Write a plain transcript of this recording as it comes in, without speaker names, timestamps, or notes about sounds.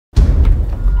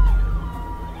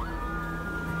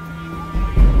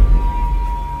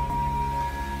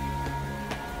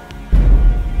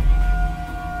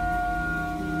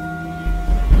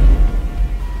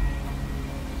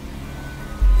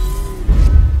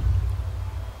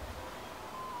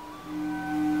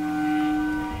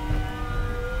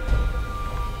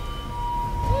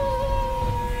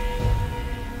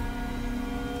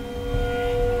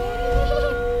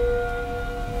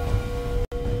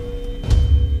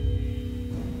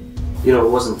You know, it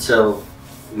wasn't until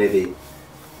maybe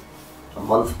a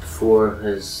month before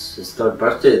his third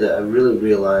birthday that I really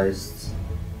realised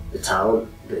the talent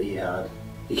that he had.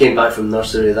 He came back from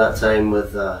nursery that time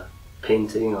with a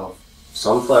painting of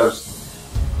sunflowers,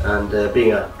 and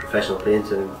being a professional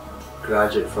painter and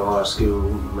graduate from our school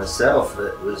myself,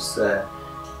 it was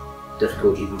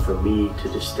difficult even for me to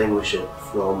distinguish it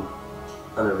from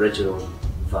an original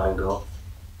Van Gogh.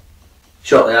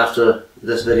 Shortly after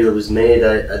this video was made,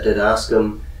 I did ask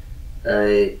him,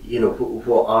 you know,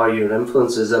 what are your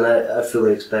influences, and I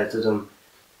fully expected him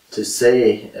to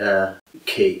say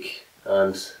cake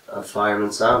and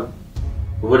Fireman Sam.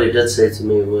 What he did say to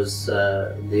me was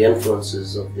the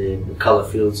influences of the colour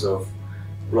fields of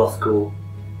Rothko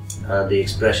and the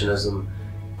expressionism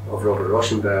of Robert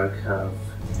Rauschenberg have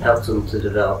helped him to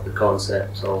develop the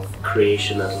concept of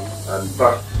creationism and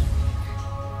birth,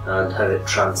 and how it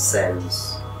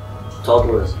transcends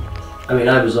toddlerism. I mean,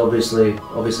 I was obviously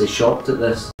shocked at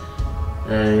this,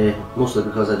 mostly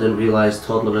because I didn't realise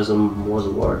toddlerism was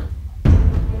a word.